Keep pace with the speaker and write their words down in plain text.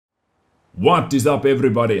What is up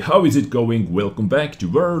everybody, how is it going? Welcome back to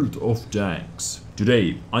World of Tanks.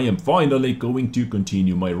 Today I am finally going to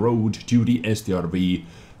continue my road to the Strv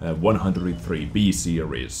 103B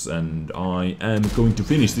series, and I am going to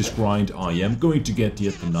finish this grind. I am going to get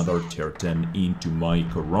yet another tier 10 into my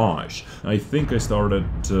garage. I think I started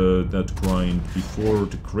that grind before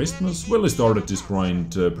the Christmas. Well, I started this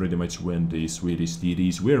grind pretty much when the Swedish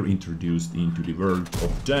TDs were introduced into the world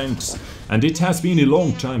of tanks, and it has been a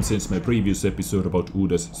long time since my previous episode about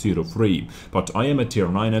Strv, but I am at tier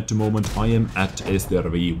 9 at the moment. I am at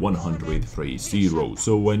Strv 103.0,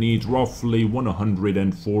 so I need roughly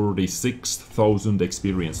 146,000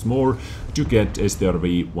 experience more to get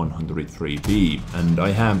Strv 103B, and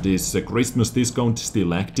I have this Christmas discount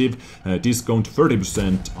still active, discount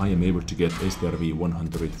 30%. I am able to get Strv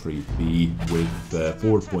 103B with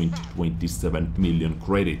 4.27 million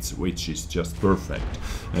credits, which is just perfect.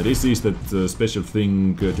 This is that special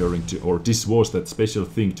thing this was that special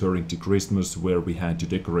thing during the Christmas where we had to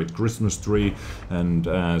decorate Christmas tree, and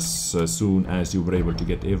as soon as you were able to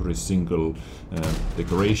get every single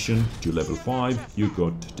decoration to level 5, you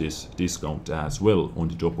got this discount as well on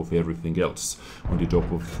the top of everything else, on the top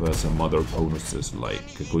of some other bonuses like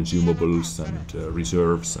consumables and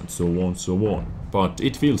reserves and so on. But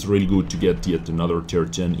it feels really good to get yet another tier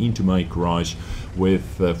 10 into my garage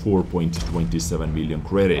with 4.27 million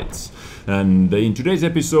credits. And in today's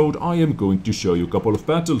episode I am going to show you a couple of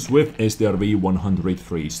battles with Strv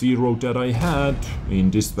 103.0 that I had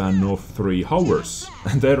in this span of 3 hours.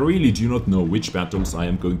 And I really do not know which battles I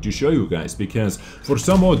am going to show you guys, because for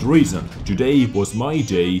some odd reason today was my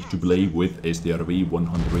day to play with Strv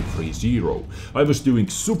 103.0. I was doing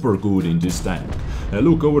super good in this tank.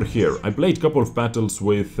 Look over here, I played a couple of battles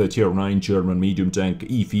with tier 9 German medium tank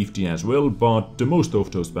E50 as well, but most of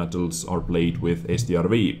those battles are played with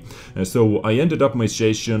Strv. So I ended up my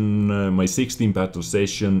session, my 16 battle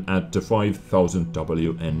session at 5000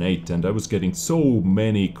 WN8, and I was getting so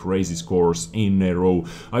many crazy scores in a row.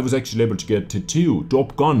 I was actually able to get 2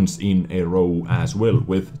 top guns in a row as well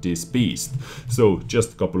with this beast. So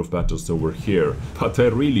just a couple of battles over here, but I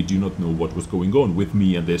really do not know what was going on with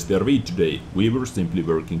me and Strv today. We were simply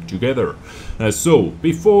working together. So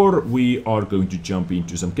before we are going to jump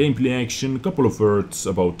into some gameplay action, a couple of words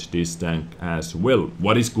about this tank as well.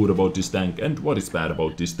 What is good about this tank and what is bad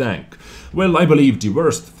about this tank? Well, I believe the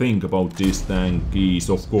worst thing about this tank is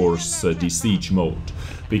of course the siege mode,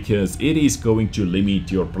 because it is going to limit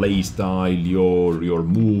your playstyle, your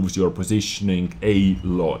moves, your positioning a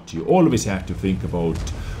lot. You always have to think about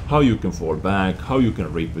how you can fall back, how you can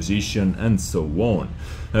reposition and so on.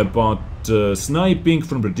 But sniping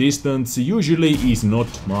from the distance usually is not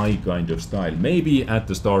my kind of style. Maybe at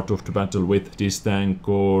the start of the battle with this tank,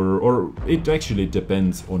 or it actually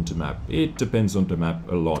depends on the map. It depends on the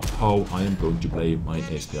map a lot how I am going to play my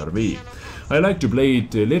Strv. I like to play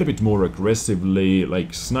it a little bit more aggressively,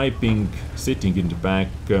 like sniping, sitting in the back,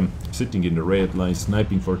 sitting in the red line,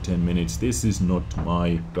 sniping for 10 minutes. This is not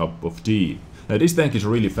my cup of tea. This tank is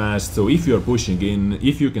really fast, so if you're pushing in,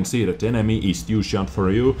 if you can see that enemy is due shot for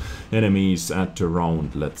you, enemy is at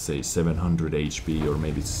around, let's say 700 HP or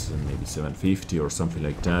maybe 750 or something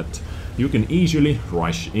like that, you can easily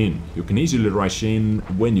rush in. You can easily rush in.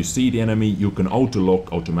 When you see the enemy, you can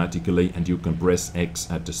auto-lock automatically and you can press X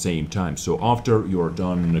at the same time. So after you're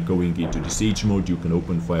done going into the siege mode, you can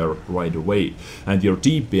open fire right away. And your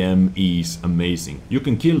TPM is amazing. You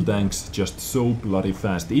can kill tanks just so bloody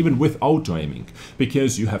fast, even with auto-aiming,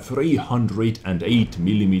 because you have 308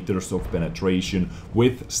 millimeters of penetration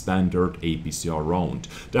with standard APCR round.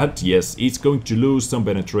 That, yes, it's going to lose some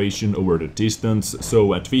penetration over the distance,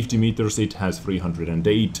 so at 50 meters it has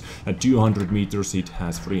 308, at 200 meters it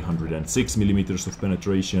has 306 millimeters of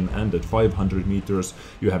penetration, and at 500 meters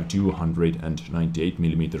you have 298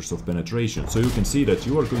 millimeters of penetration. So you can see that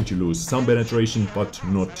you are going to lose some penetration, but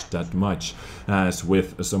not that much as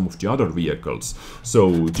with some of the other vehicles.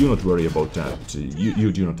 So do not worry about that.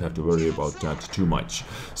 You do not have to worry about that too much.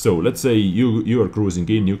 So let's say you are cruising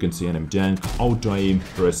in, you can see enemy tank, auto aim,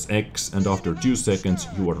 press X, and after 2 seconds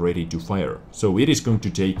you are ready to fire. So it is going to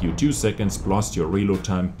take you 2 seconds plus your reload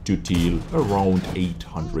time to deal around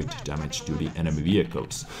 800 damage to the enemy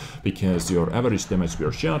vehicles, because your average damage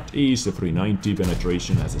per shot is 390,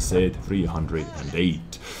 penetration as I said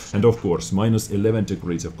 308, and of course minus 11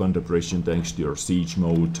 degrees of gun depression thanks to your siege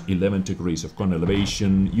mode, 11 degrees of gun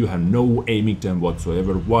elevation, you have no aiming time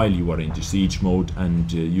whatsoever while you are in the siege mode, and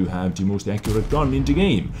you have the most accurate gun in the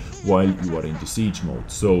game while you are in the siege mode.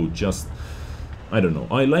 So just, I don't know,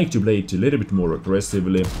 I like to play it a little bit more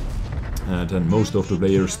aggressively. than most of the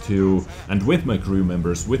players too, and with my crew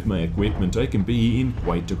members, with my equipment, I can be in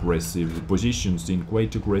quite aggressive positions, in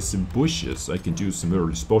quite aggressive bushes. I can do some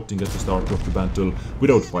early spotting at the start of the battle,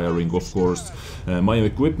 without firing of course. My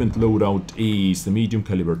equipment loadout is the medium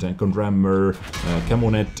caliber tank on rammer,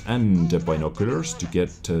 camonet and binoculars to get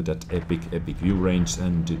that epic view range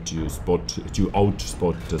and to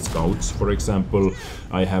outspot the scouts, for example.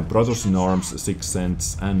 I have brothers in arms, sixth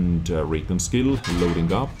sense and recon skill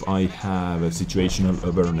loading up. I have a situational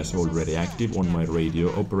awareness already active on my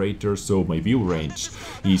radio operator, so my view range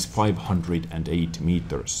is 508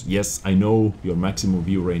 meters. Yes, I know your maximum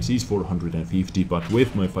view range is 450, but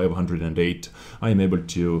with my 508 I am able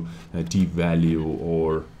to devalue,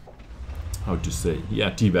 or how to say, yeah,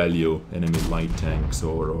 devalue enemy light tanks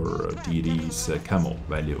or TD's camo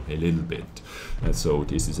value a little bit. So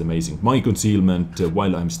this is amazing. My concealment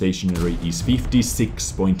while I'm stationary is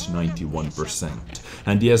 56.91%.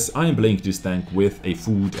 And yes, I am playing this tank with a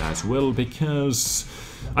food as well, because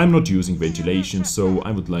I'm not using ventilation, so I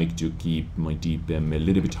would like to keep my DPM a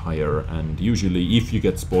little bit higher, and usually if you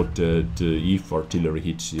get spotted, if artillery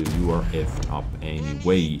hits you, you are effed up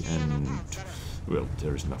anyway, and well,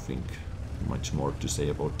 there is nothing much more to say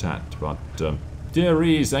about that, but there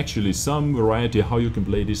is actually some variety how you can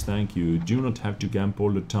play this tank. You do not have to camp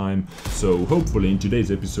all the time, so hopefully in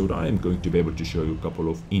today's episode I am going to be able to show you a couple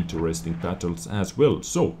of interesting battles as well.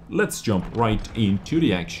 So let's jump right into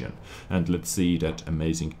the action and let's see that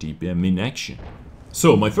amazing DPM in action.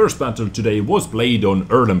 So my first battle today was played on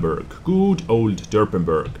Erlenberg, good old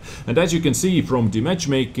Derpenberg, and as you can see from the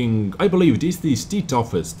matchmaking, I believe this is the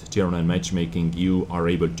toughest tier 9 matchmaking you are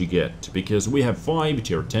able to get, because we have 5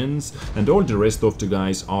 tier 10s and all the rest of the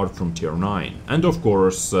guys are from tier 9, and of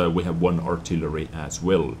course we have 1 artillery as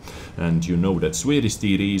well, and you know that Swedish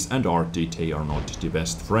TDs and RT, they are not the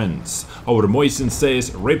best friends. Our Moisen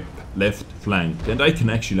says RIP left flank, and I can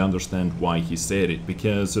actually understand why he said it,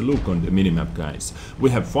 because look on the minimap guys,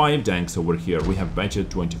 we have 5 tanks over here. We have Badger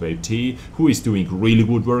 25T, who is doing really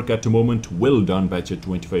good work at the moment. Well done Badger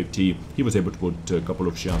 25T, he was able to put a couple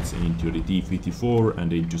of shots into the D54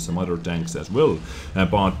 and into some other tanks as well,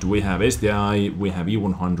 but we have SDI, we have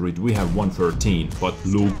E100, we have 113, but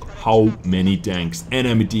look how many tanks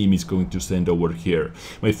enemy team is going to send over here.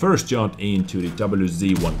 My first shot into the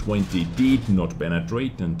WZ-120 did not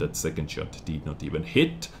penetrate, and that second shot did not even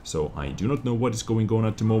hit, so I do not know what is going on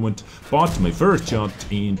at the moment, but my third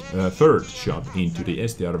shot into the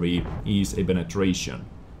STRV is a penetration.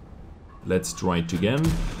 Let's try it again.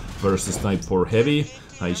 Versus Type 4 Heavy.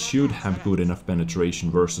 I should have good enough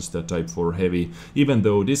penetration versus that Type 4 Heavy. Even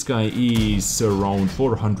though this guy is around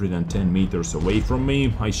 410 meters away from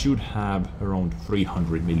me, I should have around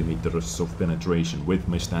 300 millimeters of penetration with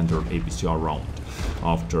my standard APCR round,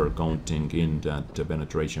 after counting in that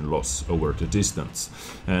penetration loss over the distance.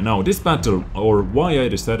 Now this battle, or why I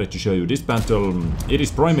decided to show you this battle, it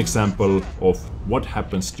is prime example of what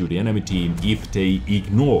happens to the enemy team if they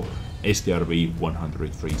ignore STRV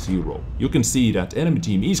 130. You can see that enemy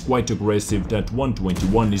team is quite aggressive, that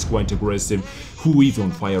 121 is quite aggressive, who is on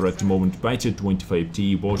fire at the moment. Badger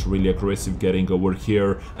 25T was really aggressive getting over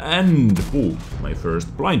here, and boom, my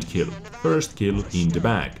first blind kill. First kill in the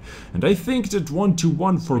bag. And I think that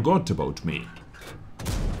 121 forgot about me.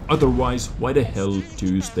 Otherwise, why the hell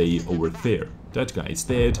do you stay over there? That guy is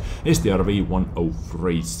dead. STRV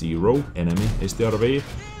 1030, enemy STRV.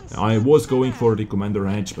 I was going for the commander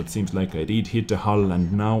hatch, but seems like I did hit the hull,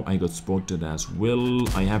 and now I got spotted as well.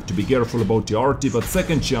 I have to be careful about the RT, but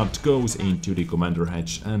second shot goes into the commander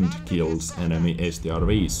hatch and kills enemy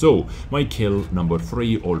STRV. So my kill number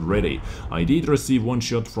 3 already. I did receive 1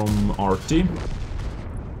 shot from RT.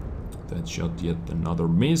 That shot yet another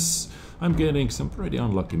miss. I'm getting some pretty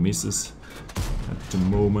unlucky misses at the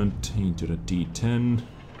moment into the D10.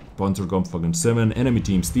 Panzerkampfwagen 7, enemy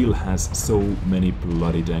team still has so many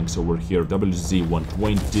bloody tanks over here.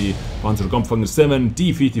 WZ-120, Panzerkampfwagen 7,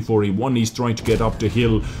 D54E1 is trying to get up the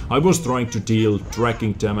hill. I was trying to deal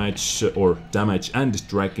tracking damage, or damage and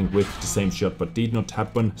tracking with the same shot, but did not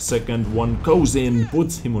happen. Second one goes in,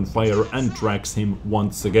 puts him on fire and tracks him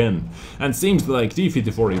once again. And seems like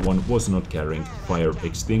D54E1 was not carrying fire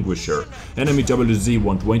extinguisher. Enemy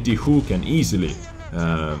WZ-120, who can easily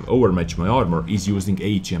overmatch my armor, is using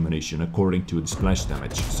H ammunition according to the splash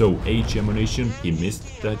damage. So H ammunition, he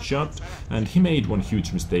missed that shot, and he made one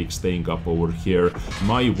huge mistake staying up over here.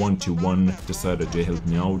 My 121 decided to help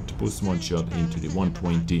me out, puts 1 shot into the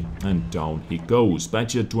 120, and down he goes.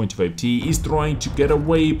 Badger 25T is trying to get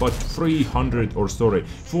away, but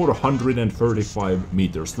 435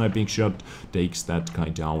 meter sniping shot takes that guy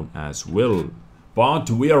down as well. But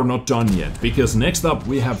we are not done yet, because next up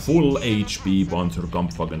we have full HP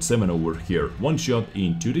Panzerkampfwagen 7 over here. One shot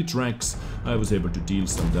into the tracks, I was able to deal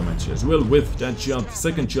some damage as well with that shot.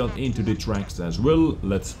 Second shot into the tracks as well.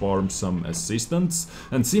 Let's farm some assistance.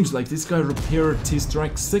 And seems like this guy repaired his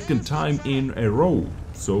tracks second time in a row.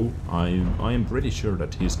 So I am pretty sure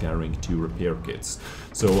that he's carrying 2 repair kits.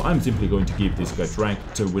 So I'm simply going to keep this guy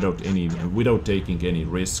tracked without taking any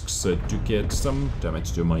risks to get some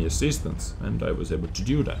damage to my assistants. And I was able to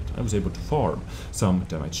do that. I was able to farm some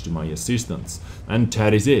damage to my assistants. And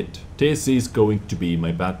that is it. This is going to be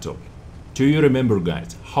my battle. Do you remember,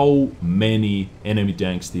 guys, how many enemy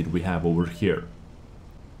tanks did we have over here?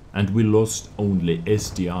 And we lost only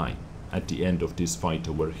SDI at the end of this fight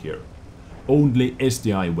over here. Only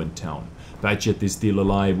SDI went down. Badget is still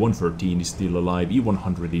alive, 113 is still alive,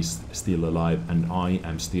 E100 is still alive, and I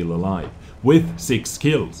am still alive. With 6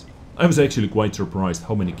 kills. I was actually quite surprised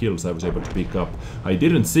how many kills I was able to pick up. I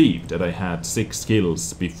didn't see that I had 6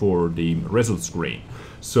 kills before the result screen.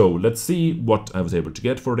 So let's see what I was able to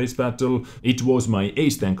get for this battle. It was my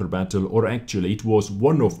ace tanker battle, or actually it was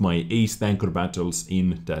one of my ace tanker battles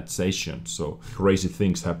in that session. So crazy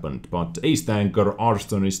things happened. But ace tanker,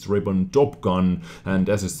 arsonist, ribbon, top gun, and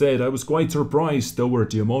as I said, I was quite surprised over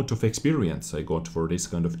the amount of experience I got for this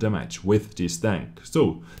kind of damage with this tank.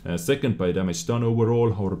 So second by damage done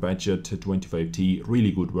overall, our budget 25T,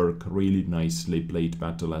 really good work, really nicely played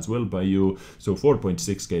battle as well by you. So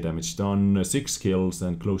 4.6k damage done, 6 kills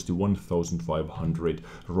and close to 1500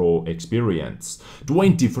 raw experience.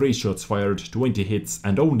 23 shots fired, 20 hits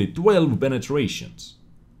and only 12 penetrations.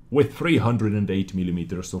 With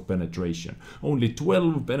 308mm of penetration. Only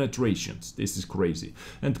 12 penetrations. This is crazy.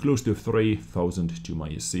 And close to 3000 to my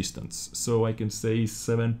assistants. So I can say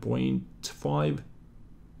 7.5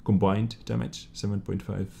 combined damage.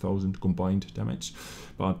 7.5 thousand combined damage.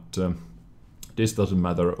 But this doesn't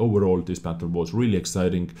matter. Overall, this battle was really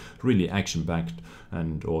exciting, really action-packed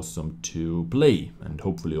and awesome to play, and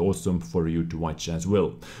hopefully awesome for you to watch as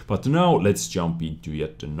well. But now let's jump into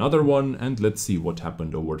yet another one and let's see what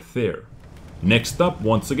happened over there. Next up,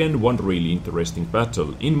 once again, one really interesting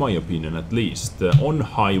battle, in my opinion at least, on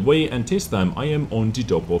highway, and this time I am on the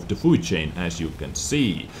top of the food chain, as you can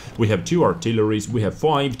see. We have 2 artilleries, we have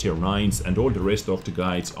 5 tier 9s, and all the rest of the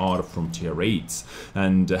guys are from tier 8s.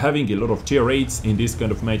 And having a lot of tier 8s in this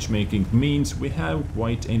kind of matchmaking means we have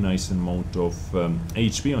quite a nice amount of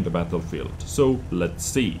HP on the battlefield. So let's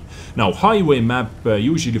see. Now, highway map,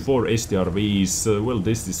 usually for STRVs, well,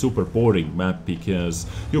 this is super boring map because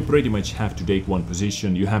you pretty much have to take one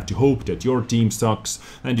position, you have to hope that your team sucks,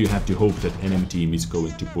 and you have to hope that enemy team is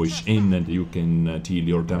going to push in and you can deal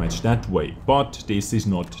your damage that way. But this is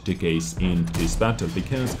not the case in this battle,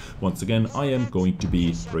 because once again I am going to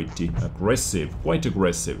be pretty aggressive, quite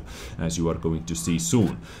aggressive, as you are going to see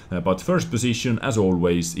soon. But first position, as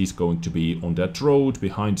always, is going to be on that road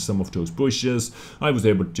behind some of those bushes. I was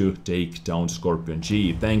able to take down Scorpion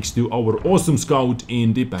G thanks to our awesome scout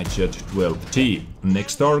in the budget 12T.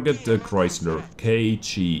 Next target, Chrysler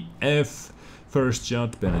KGF. First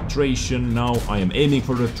shot, penetration. Now I am aiming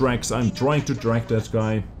for the tracks. I'm trying to track that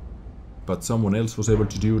guy, but someone else was able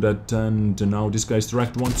to do that, and now this guy's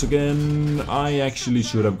tracked once again. I actually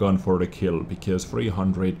should have gone for the kill, because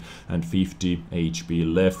 350 HP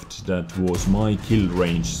left. That was my kill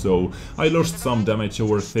range, so I lost some damage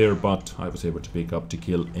over there, but I was able to pick up the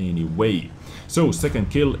kill anyway. So second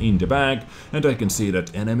kill in the bag, and I can see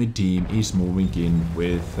that enemy team is moving in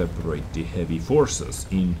with pretty heavy forces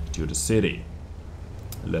into the city.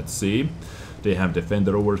 Let's see. They have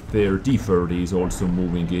Defender over there, D30 is also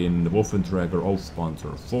moving in, Waffenträger auf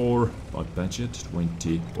Panzer 4, but budget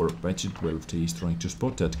 20 or budget 12T is trying to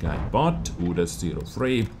spot that guy. But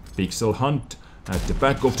UDES-03, Pixel Hunt at the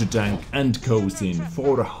back of the tank and goes in,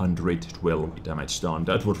 412 damage done.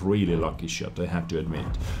 That was really lucky shot, I have to admit.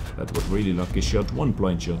 That was really lucky shot, one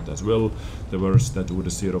blind shot as well. The worst that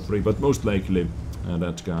UDES-03, but most likely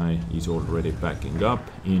that guy is already backing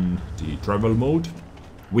up in the travel mode.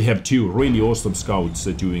 We have 2 really awesome scouts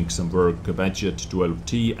doing some work, Badget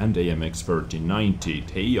 12T and AMX 1390.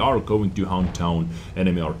 They are going to hunt down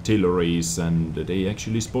enemy artilleries, and they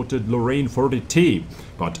actually spotted Lorraine 40T.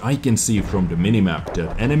 But I can see from the minimap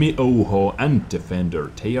that enemy OHO and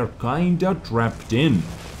Defender, they are kinda trapped in.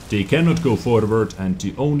 They cannot go forward, and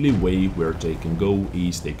the only way where they can go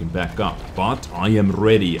is they can back up. But I am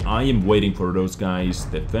ready, I am waiting for those guys.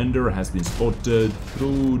 Defender has been spotted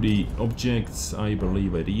through the objects. I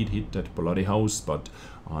believe I did hit that bloody house, but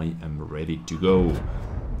I am ready to go.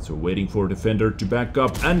 So waiting for Defender to back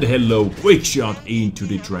up, and hello, quick shot into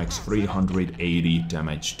the tracks, 380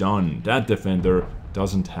 damage done. That Defender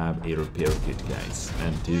doesn't have a repair kit, guys,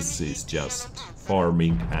 and this is just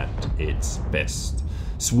farming at its best.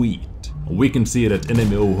 Sweet. We can see that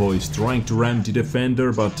enemy Oho is trying to ram the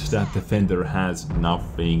defender, but that defender has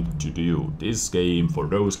nothing to do. This game for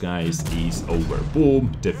those guys is over.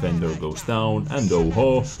 Boom, defender goes down, and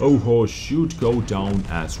Oho should go down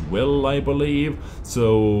as well, I believe.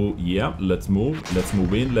 So yeah, let's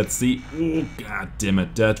move in, let's see. Oh, god damn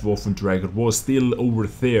it, that Waffentrager was still over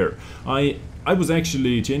there. I was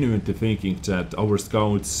actually genuinely thinking that our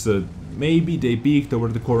scouts maybe they peeked over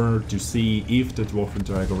the corner to see if that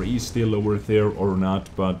Waffentrager is still over there or not,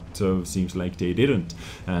 but seems like they didn't,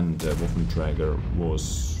 and Waffentrager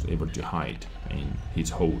was able to hide in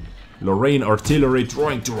his hole. Lorraine artillery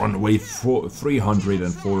trying to run away,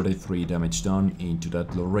 343 damage done into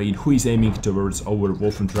that Lorraine, who is aiming towards our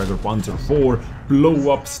Waffentrager Panzer IV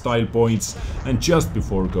blow up style points, and just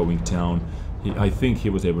before going down, I think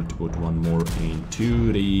he was able to put one more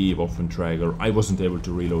into the Waffentrager. I wasn't able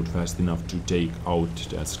to reload fast enough to take out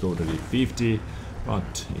that Skoda 50,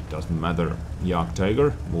 but it doesn't matter.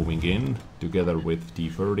 Jagdtiger moving in together with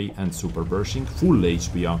T30 and Super Pershing, full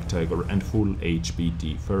HP Jagdtiger and full HP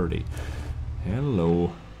T30.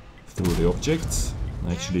 Hello through the objects.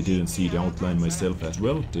 I actually didn't see the outline myself as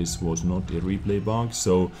well. This was not a replay bug,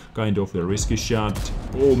 so kind of a risky shot.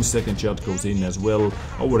 Boom, second shot goes in as well.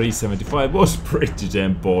 Our E75 was pretty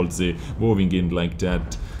damn ballsy, moving in like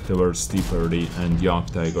that towards T30 and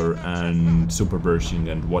Jagdtiger and Super Pershing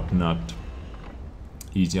and whatnot.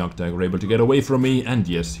 Is Jagdtiger able to get away from me? And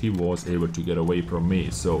yes, he was able to get away from me,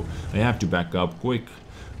 so I have to back up quick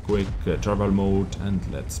travel mode, and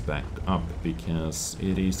let's back up because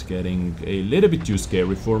it is getting a little bit too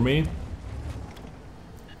scary for me.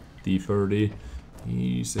 T30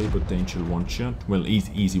 is a potential one shot, well,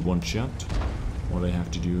 easy one shot. What I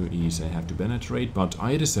have to do is I have to penetrate, but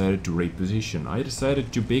I decided to reposition. I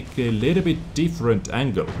decided to pick a little bit different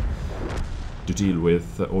angle to deal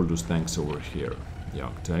with all those tanks over here.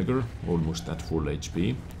 Jagdtiger almost at full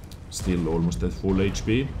HP, still almost at full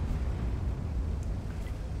HP.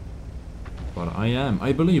 But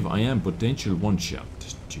I believe I am potential one shot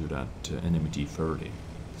to that enemy T30,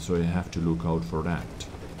 so I have to look out for that.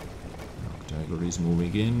 Tiger is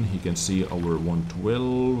moving in, he can see our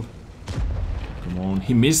 112. Come on,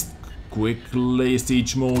 he missed quickly,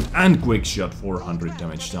 siege mode and quick shot, 400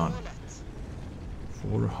 damage done.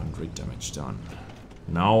 400 damage done.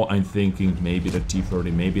 Now I'm thinking maybe that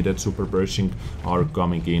T30, maybe that Super Pershing are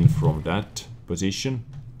coming in from that position.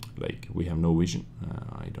 Like, we have no vision.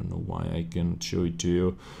 I don't know why I can't show it to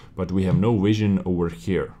you, but we have no vision over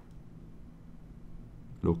here.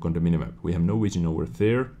 Look on the minimap. We have no vision over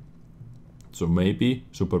there. So maybe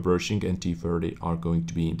Super Pershing and T30 are going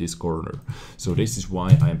to be in this corner. So this is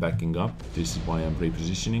why I'm backing up. This is why I'm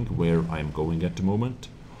repositioning where I'm going at the moment.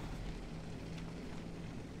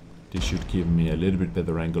 This should give me a little bit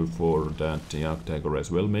better angle for that Jagdtiger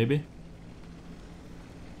as well, maybe.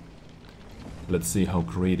 Let's see how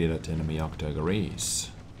greedy that enemy Jagdtiger is.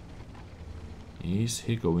 Is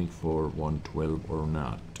he going for 112 or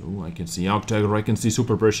not? Oh, I can see Jagdtiger, I can see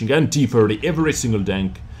Super Pershing and T30. Every single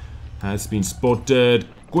tank has been spotted.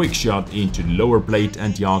 Quick shot into the lower plate,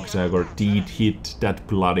 and Jagdtiger did hit that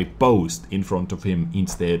bloody post in front of him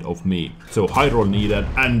instead of me. So high roll needed,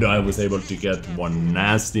 and I was able to get one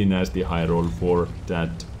nasty high roll for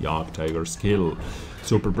that Jagdtiger's kill.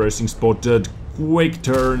 Super Pershing spotted, quick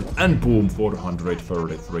turn, and boom,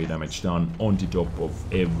 433 damage done on the top of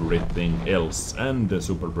everything else, and the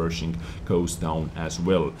Super Pershing goes down as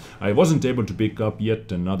well. I wasn't able to pick up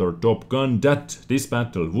yet another Top Gun. This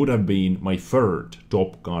battle would have been my third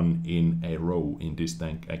Top Gun in a row in this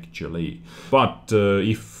tank actually. But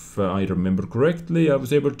if I remember correctly, I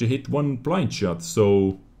was able to hit one blind shot,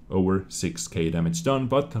 so over 6k damage done.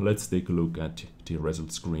 But let's take a look at the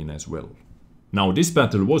result screen as well. Now, this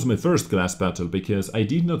battle was my first class battle because I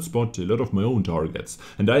did not spot a lot of my own targets,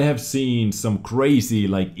 and I have seen some crazy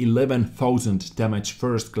like 11,000 damage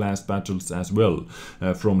first class battles as well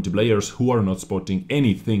from the players who are not spotting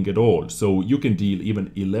anything at all. So you can deal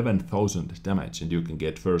even 11,000 damage and you can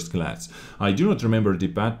get first class. I do not remember the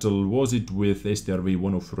battle, was it with Strv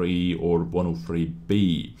 103 or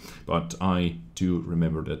 103B, but I do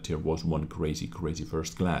remember that there was one crazy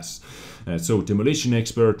first class. So demolition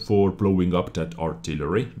expert for blowing up that at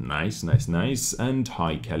artillery. Nice, nice, nice. And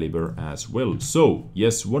high caliber as well. So,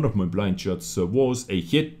 yes, one of my blind shots was a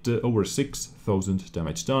hit, over 6,000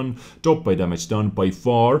 damage done. Top by damage done by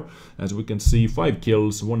far. As we can see, 5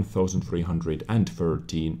 kills,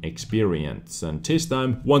 1,313 experience. And this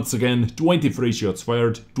time, once again, 23 shots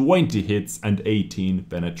fired, 20 hits and 18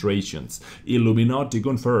 penetrations. Illuminati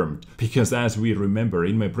confirmed. Because as we remember,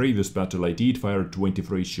 in my previous battle I did fire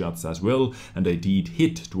 23 shots as well, and I did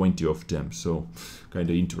hit 20 of them. So, kind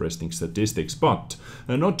of interesting statistics, but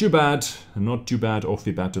not too bad off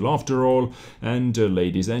the battle after all. And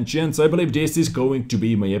ladies and gents, I believe this is going to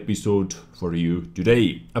be my episode for you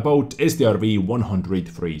today about Strv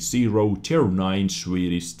 130 Tier 9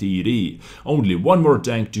 Swedish TD. Only one more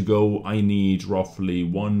tank to go. I need roughly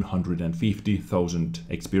 150,000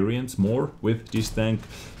 experience more with this tank,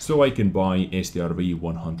 so I can buy Strv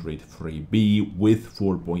 103B with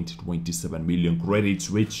 4.27 million credits,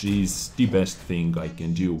 which is the best thing I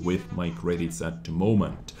can do with my credits at the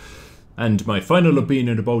moment. And my final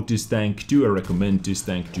opinion about this tank, do I recommend this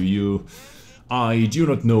tank to you? I do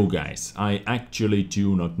not know, guys. I actually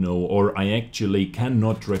do not know, or I actually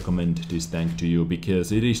cannot recommend this tank to you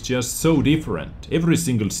because it is just so different. Every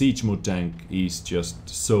single siege mode tank is just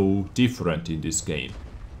so different in this game.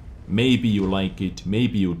 Maybe you like it,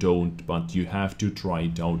 maybe you don't, but you have to try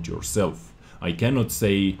it out yourself. I cannot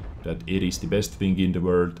say that it is the best thing in the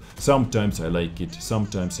world. Sometimes I like it,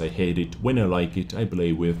 sometimes I hate it. When I like it, I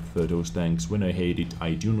play with those tanks. When I hate it,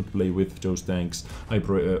 I do not play with those tanks. I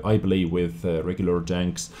play with regular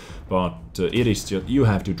tanks. But it is just, you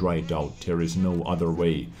have to try it out. There is no other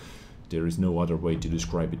way. There is no other way to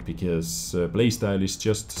describe it, because playstyle is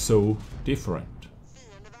just so different.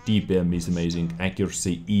 DPM is amazing,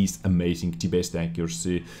 accuracy is amazing, the best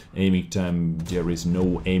accuracy. Aiming time, there is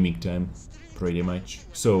no aiming time, pretty much.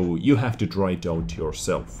 So you have to try it out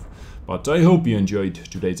yourself. But I hope you enjoyed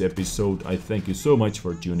today's episode. I thank you so much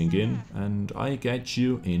for tuning in, and I catch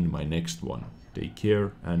you in my next one. Take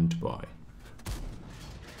care and bye.